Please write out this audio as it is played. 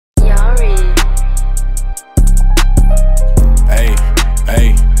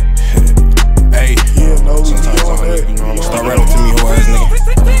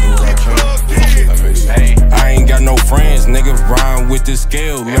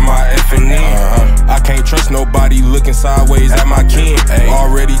in my effing in. I can't trust nobody looking sideways at my kin.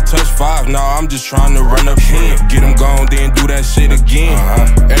 Already touched 5, now I'm just trying to run up 10. Get them gone, then do that shit again.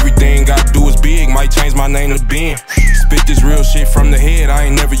 Everything I do is big, might change my name to Ben. Spit this real shit from the head, I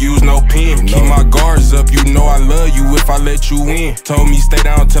ain't never used no pen. Keep my guards up, you know I love you if I let you in. Told me stay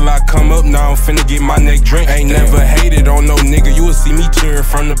down till I come up, now I'm finna get my neck drink. Ain't never hated on no nigga, you will see me cheering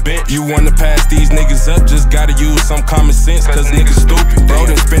from the bench. You wanna pass these niggas up, just gotta use some common sense, cause niggas stupid. Bro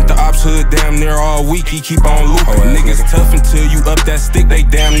done spent the ops hood damn near all week, he keep on looping. Niggas tough until you up that stick, they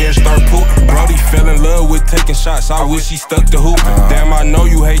damn near start pooping. Brody fell in love with taking shots, I wish he stuck to hooping. Damn, I know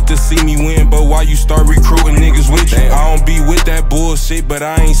you hate to see me win, but why you start recruiting niggas with you? I don't be with that bullshit, but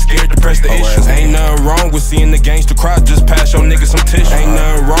I ain't scared to press the issue. Ain't nothing wrong with seeing the gangster cry, just pass your niggas some tissue. Ain't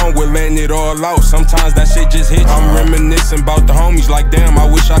nothing wrong with letting it all out, sometimes that shit just hit you. I'm reminiscing about the homies like damn, I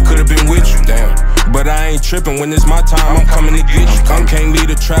wish I could've been with you. Damn, but I ain't tripping, when it's my time, I'm coming to get you. I can't leave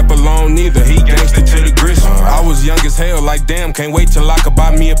the trap alone neither, he gangster to the gristle. I was young as hell, like damn, can't wait till I could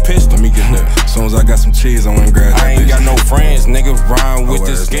buy me a pistol. Let me get that. As soon as I got some cheese, I wanna grab that. I ain't got no friends, nigga, rhyme with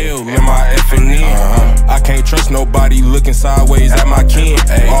the scale in my effing in. I can't trust nobody looking sideways at my kin.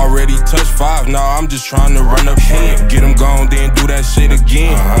 Already touched 5, now I'm just trying to run up 10. Get them gone, then do that shit again.